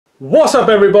What's up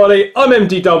everybody, I'm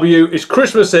MDW, it's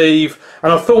Christmas Eve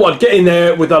and I thought I'd get in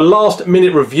there with a last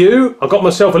minute review. I got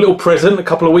myself a little present a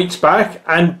couple of weeks back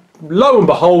and lo and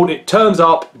behold it turns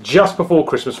up just before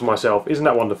Christmas for myself. Isn't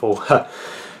that wonderful?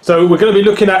 So we're going to be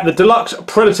looking at the Deluxe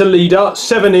Predator Leader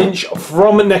 7-inch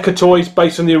from Neca Toys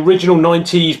based on the original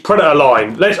 90s Predator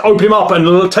line. Let's open him up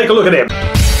and take a look at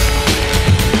him.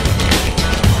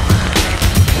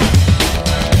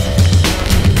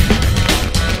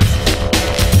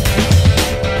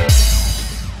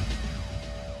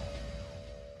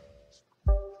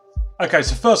 Okay,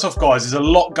 so first off guys, there's a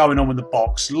lot going on with the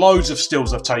box. Loads of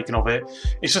stills I've taken of it.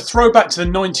 It's a throwback to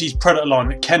the 90s Predator line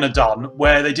that Ken had done,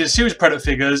 where they did a series of Predator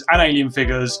figures and Alien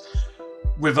figures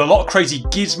with a lot of crazy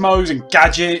gizmos and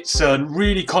gadgets and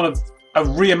really kind of a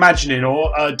reimagining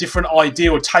or a different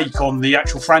idea or take on the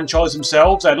actual franchise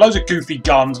themselves. They had loads of goofy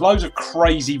guns, loads of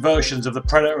crazy versions of the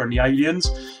Predator and the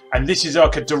Aliens, and this is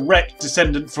like a direct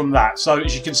descendant from that. So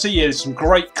as you can see here, there's some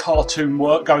great cartoon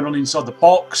work going on inside the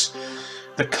box.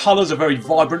 The colours are very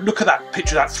vibrant. Look at that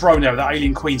picture of that throne there with that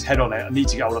Alien Queen's head on it. I need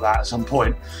to get hold of that at some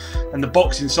point. And the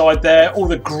box inside there, all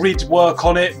the grid work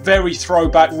on it, very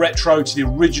throwback retro to the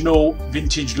original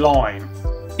vintage line.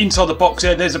 Inside the box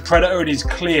there's a Predator in his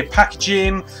clear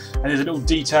packaging, and there's a little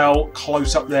detail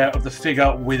close up there of the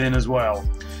figure within as well.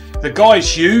 The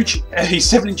guy's huge, he's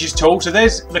 7 inches tall, so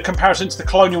there's the comparison to the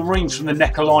Colonial Marines from the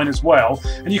Neca line as well.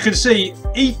 And you can see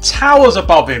he towers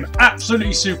above him,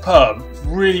 absolutely superb.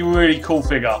 Really, really cool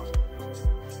figure.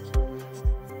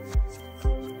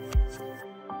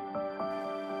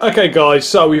 Okay guys,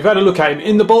 so we've had a look at him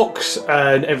in the box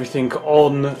and everything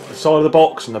on the side of the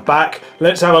box and the back.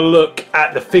 Let's have a look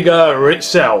at the figure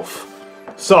itself.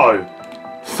 So,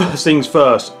 first things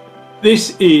first,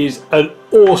 this is an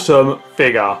awesome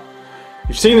figure.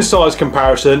 You've seen the size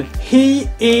comparison. He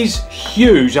is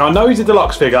huge. Now, I know he's a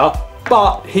deluxe figure,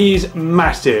 but he's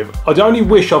massive. I only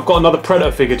wish I've got another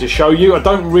Predator figure to show you. I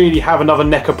don't really have another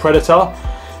Neca Predator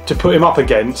to put him up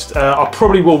against. I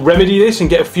probably will remedy this and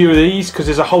get a few of these because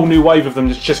there's a whole new wave of them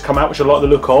that's just come out, which I like the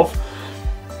look of.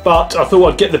 But I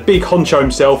thought I'd get the big honcho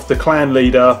himself, the clan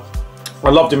leader. I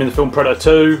loved him in the film Predator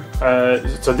 2.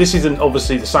 So this isn't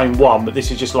obviously the same one, but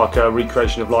this is just like a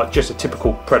recreation of like just a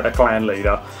typical Predator clan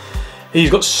leader. He's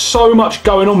got so much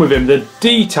going on with him. The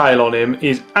detail on him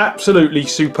is absolutely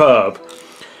superb.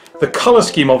 The colour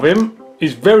scheme of him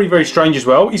is very, very strange as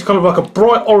well. He's kind of like a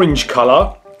bright orange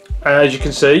colour, as you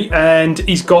can see, and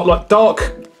he's got like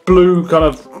dark blue kind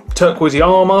of turquoisey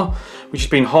armour, which has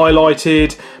been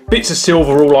highlighted. Bits of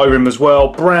silver all over him as well.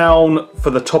 Brown for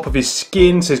the top of his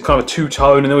skin, so it's kind of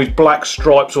two-tone, and then his black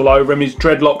stripes all over him. His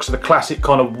dreadlocks are the classic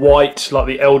kind of white, like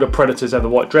the elder Predators have the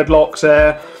white dreadlocks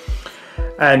there.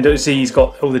 And you see he's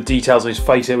got all the details on his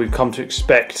face here we've come to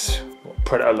expect what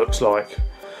Predator looks like.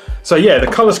 So yeah, the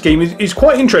colour scheme is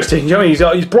quite interesting. You know,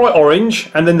 he's bright orange,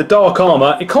 and then the dark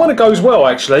armour, it kind of goes well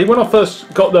actually. When I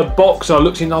first got the box and I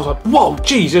looked in, I was like, whoa,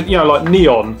 geez, you know, like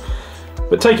neon.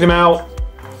 But taking him out,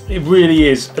 it really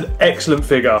is an excellent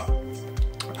figure.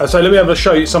 So let me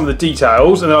show you some of the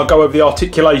details, and then I'll go over the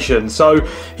articulation. So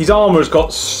his armour has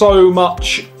got so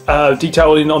much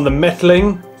detailing on the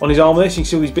metaling on his armour there. So you can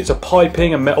see all these bits of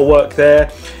piping and metal work there.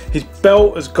 His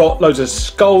belt has got loads of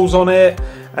skulls on it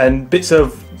and bits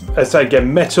of, as I say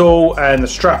again, metal, and the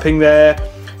strapping there.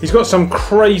 He's got some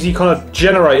crazy kind of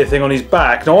generator thing on his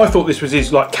back. Now I thought this was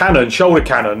his like cannon, shoulder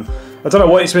cannon. I don't know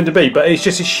what it's meant to be, but it's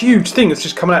just this huge thing that's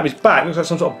just coming out of his back. It looks like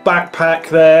some sort of backpack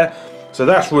there. So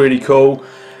that's really cool.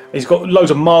 He's got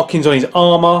loads of markings on his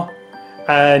armour,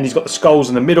 and he's got the skulls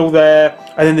in the middle there.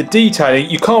 And then the detailing,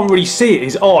 you can't really see it,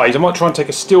 his eyes. I might try and take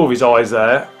a still of his eyes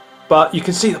there, but you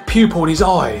can see the pupil in his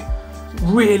eye.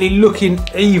 Really looking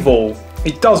evil.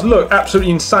 It does look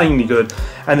absolutely insanely good.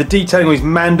 And the detailing on his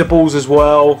mandibles as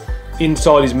well,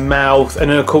 inside his mouth, and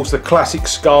then of course the classic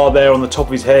scar there on the top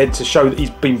of his head to show that he's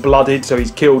been blooded, so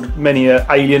he's killed many an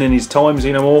alien in his time,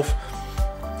 xenomorph.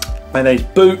 And then his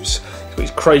boots, he's got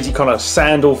his crazy kind of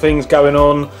sandal things going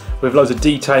on with loads of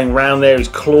detailing around there. His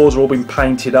claws are all been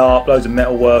painted up, loads of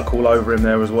metal work all over him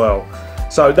there as well.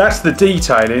 So that's the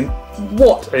detailing.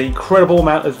 What an incredible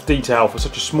amount of detail for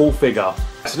such a small figure.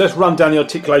 So let's run down the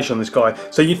articulation on this guy.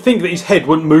 So you'd think that his head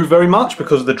wouldn't move very much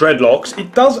because of the dreadlocks.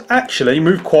 It does actually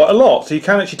move quite a lot. So you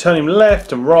can actually turn him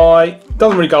left and right. It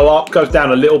doesn't really go up, goes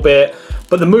down a little bit.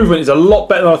 But the movement is a lot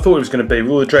better than I thought it was going to be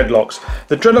with all the dreadlocks.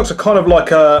 The dreadlocks are kind of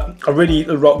like a really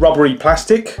rubbery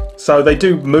plastic. So they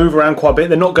do move around quite a bit.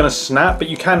 They're not going to snap, but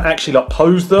you can actually like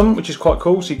pose them, which is quite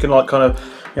cool. So you can like kind of,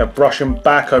 you know, brush them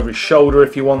back over his shoulder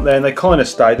if you want there, and they kind of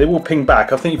stay. They will ping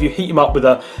back. I think if you heat them up with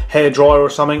a hairdryer or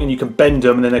something, and you can bend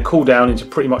them, and then they cool down into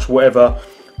pretty much whatever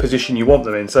position you want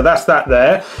them in. So that's that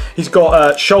there. He's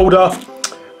got shoulder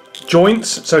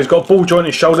joints, so he's got a ball joint in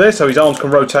his shoulder there, so his arms can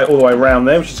rotate all the way around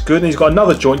there, which is good. And he's got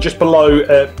another joint just below,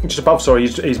 just above, sorry,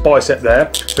 his bicep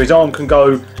there, so his arm can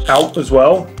go out as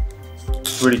well.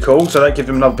 Really cool, so that gives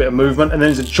him another bit of movement. And then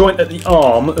there's a joint at the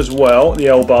arm as well, the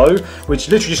elbow, which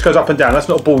literally just goes up and down. That's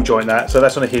not a ball joint, so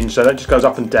that's on a hinge, so that just goes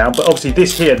up and down. But obviously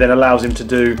this here then allows him to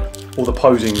do all the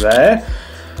posing there.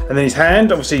 And then his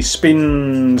hand obviously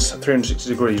spins 360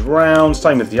 degrees round,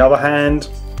 same with the other hand.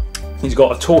 He's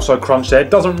got a torso crunch there. It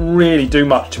doesn't really do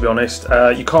much, to be honest.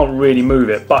 You can't really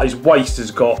move it, but his waist has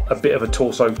got a bit of a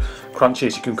torso crunch here,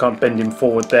 so you can kind of bend him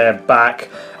forward there, back,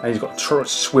 and he's got a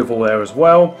swivel there as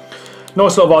well.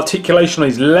 Nice lot of articulation on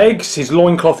his legs. His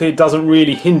loincloth here doesn't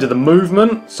really hinder the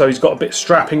movement, so he's got a bit of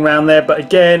strapping around there, but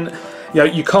again, you know,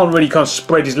 you can't really kind of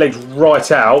spread his legs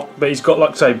right out, but he's got,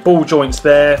 like I say, ball joints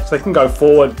there, so they can go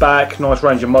forward, back, nice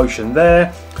range of motion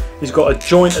there. He's got a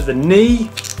joint at the knee.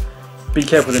 Be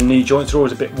careful with the knee joints, they're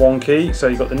always a bit wonky. So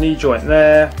you've got the knee joint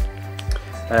there,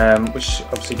 which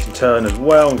obviously can turn as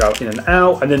well and go in and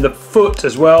out. And then the foot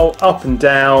as well, up and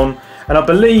down. And I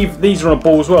believe these are on a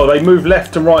ball as well. They move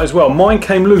left and right as well. Mine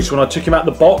came loose when I took him out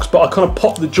of the box, but I kind of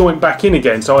popped the joint back in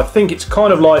again. So I think it's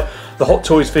kind of like the Hot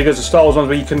Toys figures, the Star Wars ones,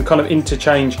 where you can kind of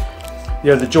interchange,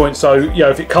 you know, the joint. So, you know,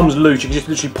 if it comes loose, you can just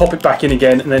literally pop it back in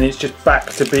again, and then it's just back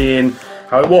to being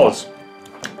how it was.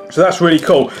 So that's really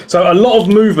cool. So a lot of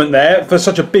movement there for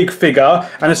such a big figure,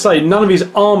 and I say none of his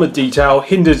armour detail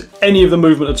hinders any of the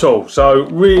movement at all. So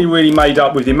really made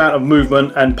up with the amount of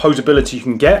movement and posability you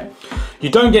can get. You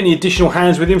don't get any additional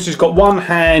hands with him, so he's got one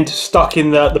hand stuck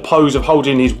in the pose of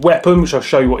holding his weapon, which I'll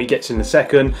show you what he gets in a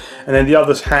second, and then the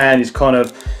other hand is kind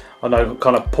of, I don't know,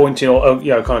 kind of pointing or, you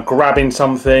know, kind of grabbing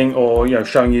something, or, you know,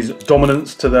 showing his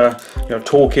dominance to the, you know,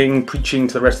 talking, preaching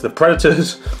to the rest of the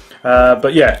predators.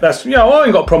 But yeah, that's, you know, I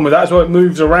ain't got a problem with that as well. It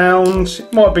moves around.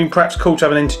 It might have been perhaps cool to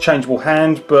have an interchangeable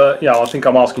hand, but yeah, I think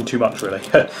I'm asking too much really.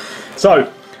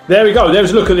 So there we go.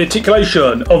 There's a look at the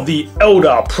articulation of the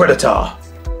Elder Predator.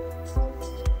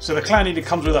 So the clan leader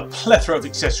comes with a plethora of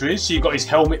accessories. So you've got his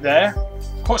helmet there.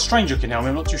 Quite a strange looking helmet.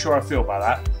 I'm not too sure how I feel about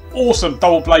that. Awesome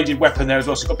double bladed weapon there as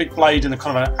well. So you've got a big blade and a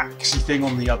kind of an axey thing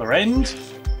on the other end.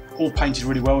 All painted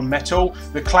really well in metal.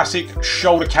 The classic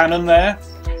shoulder cannon there.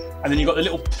 And then you've got the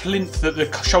little plinth that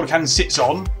the shoulder cannon sits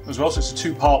on as well, so it's a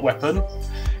two-part weapon.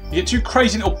 You get two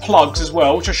crazy little plugs as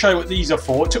well, which I'll show you what these are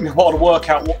for. It took me a while to work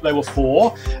out what they were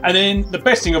for. And then the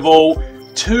best thing of all,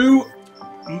 two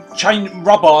chain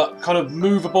rubber kind of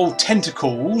movable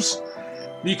tentacles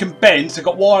that you can bend. They've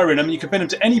got wire in them, you can bend them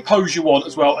to any pose you want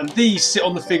as well. And these sit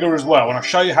on the figure as well, and I'll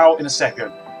show you how in a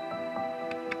second.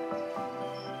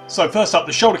 So first up,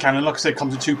 the shoulder cannon, like I said,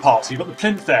 comes in two parts. So you've got the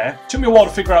plinth there. It took me a while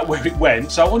to figure out where it went.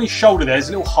 So on his shoulder there's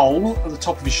a little hole at the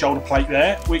top of his shoulder plate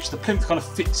there, which the plinth kind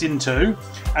of fits into.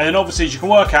 And then obviously, as you can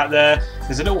work out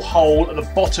there's a little hole at the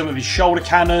bottom of his shoulder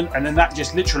cannon, and then that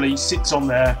just literally sits on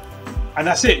there. And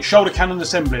that's it, shoulder cannon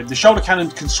assembly. The shoulder cannon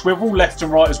can swivel left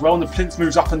and right as well, and the plinth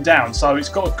moves up and down. So it's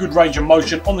got a good range of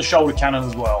motion on the shoulder cannon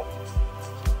as well.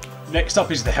 Next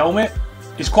up is the helmet.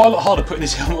 It's quite a lot harder putting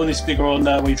this helmet on this figure on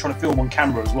when you're trying to film on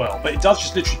camera as well, but it does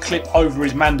just literally clip over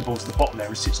his mandible to the bottom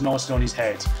there. It sits nicely on his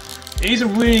head. It is a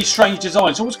really strange design.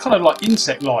 It's almost kind of like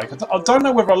insect-like. I don't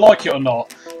know whether I like it or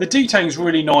not. The detailing is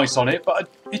really nice on it, but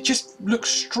it just looks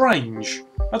strange.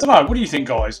 I don't know. What do you think,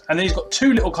 guys? And then he's got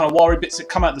two little kind of wiry bits that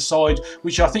come out the side,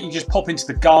 which I think you just pop into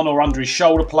the gun or under his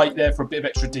shoulder plate there for a bit of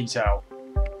extra detail.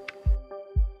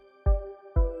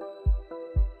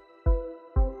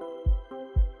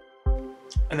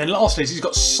 And then lastly, he's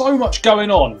got so much going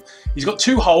on. He's got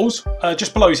two holes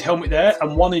just below his helmet there,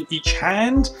 and one in each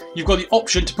hand. You've got the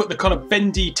option to put the kind of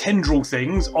bendy tendril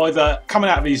things either coming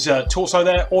out of his torso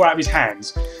there or out of his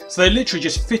hands. So they literally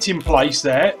just fit in place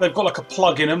there. They've got like a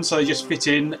plug in them, so they just fit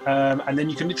in, and then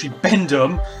you can literally bend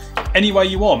them any way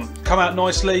you want. Come out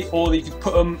nicely, or you can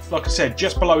put them, like I said,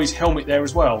 just below his helmet there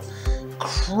as well.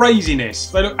 Craziness.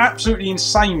 They look absolutely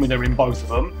insane when they're in both of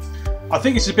them. I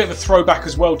think it's a bit of a throwback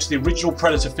as well to the original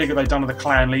Predator figure they've done with the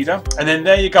clan leader. And then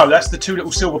there you go, that's the two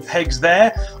little silver pegs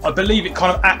there. I believe it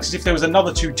kind of acts as if there was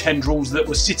another two tendrils that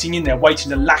were sitting in there waiting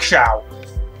to lash out.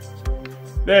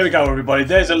 There we go, everybody.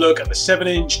 There's a look at the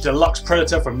 7-inch deluxe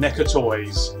Predator from Neca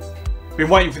Toys. Been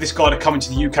waiting for this guy to come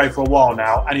into the UK for a while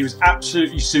now, and he was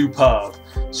absolutely superb.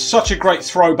 Such a great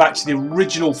throwback to the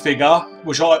original figure,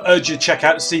 which I urge you to check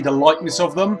out to see the likeness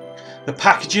of them. The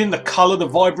packaging, the colour, the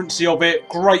vibrancy of it,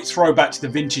 great throwback to the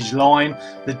vintage line.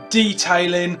 The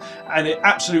detailing and the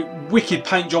absolute wicked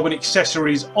paint job and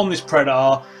accessories on this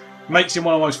Predator makes him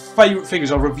one of my most favourite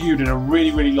figures I've reviewed in a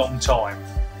really long time.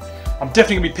 I'm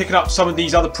definitely going to be picking up some of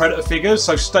these other Predator figures,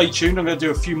 so stay tuned. I'm going to do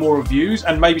a few more reviews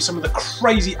and maybe some of the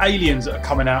crazy aliens that are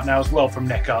coming out now as well from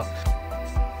Neca.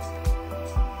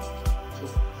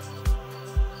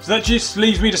 So that just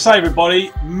leaves me to say,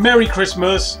 everybody, Merry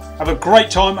Christmas, have a great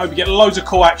time, hope you get loads of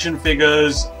cool action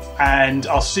figures, and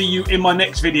I'll see you in my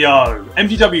next video.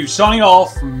 MDW signing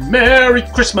off, Merry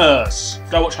Christmas!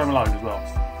 Go watch Home Alone as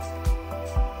well.